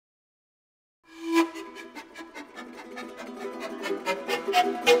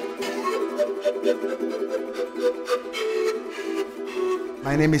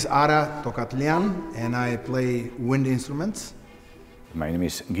My name is Ara Tocatlian, and I play wind instruments. My name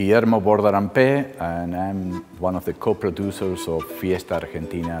is Guillermo Bordarampé, and I'm one of the co-producers of Fiesta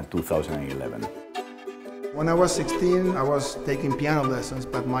Argentina 2011. When I was 16, I was taking piano lessons,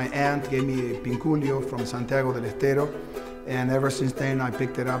 but my aunt gave me a pinculio from Santiago del Estero, and ever since then I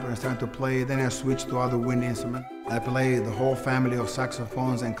picked it up and started to play. Then I switched to other wind instruments. I play the whole family of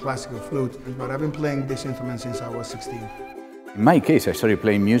saxophones and classical flutes, but I've been playing this instrument since I was 16. In my case, I started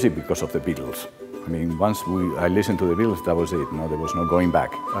playing music because of the Beatles. I mean, once I listened to the Beatles, that was it. No, there was no going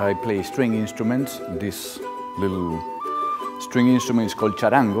back. I play string instruments. This little string instrument is called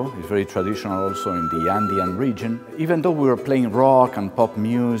charango. It's very traditional also in the Andean region. Even though we were playing rock and pop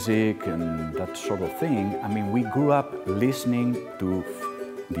music and that sort of thing, I mean, we grew up listening to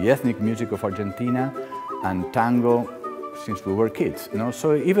the ethnic music of Argentina and tango since we were kids. You know?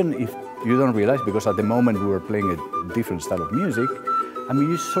 So even if you don't realize, because at the moment we were playing a different style of music, I mean,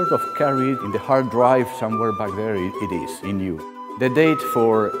 you sort of carry it in the hard drive somewhere back there, it is, in you. The date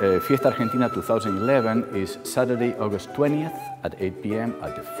for Fiesta Argentina 2011 is Saturday, August 20th at 8 p.m.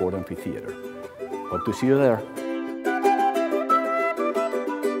 at the Ford Amphitheater. Hope to see you there.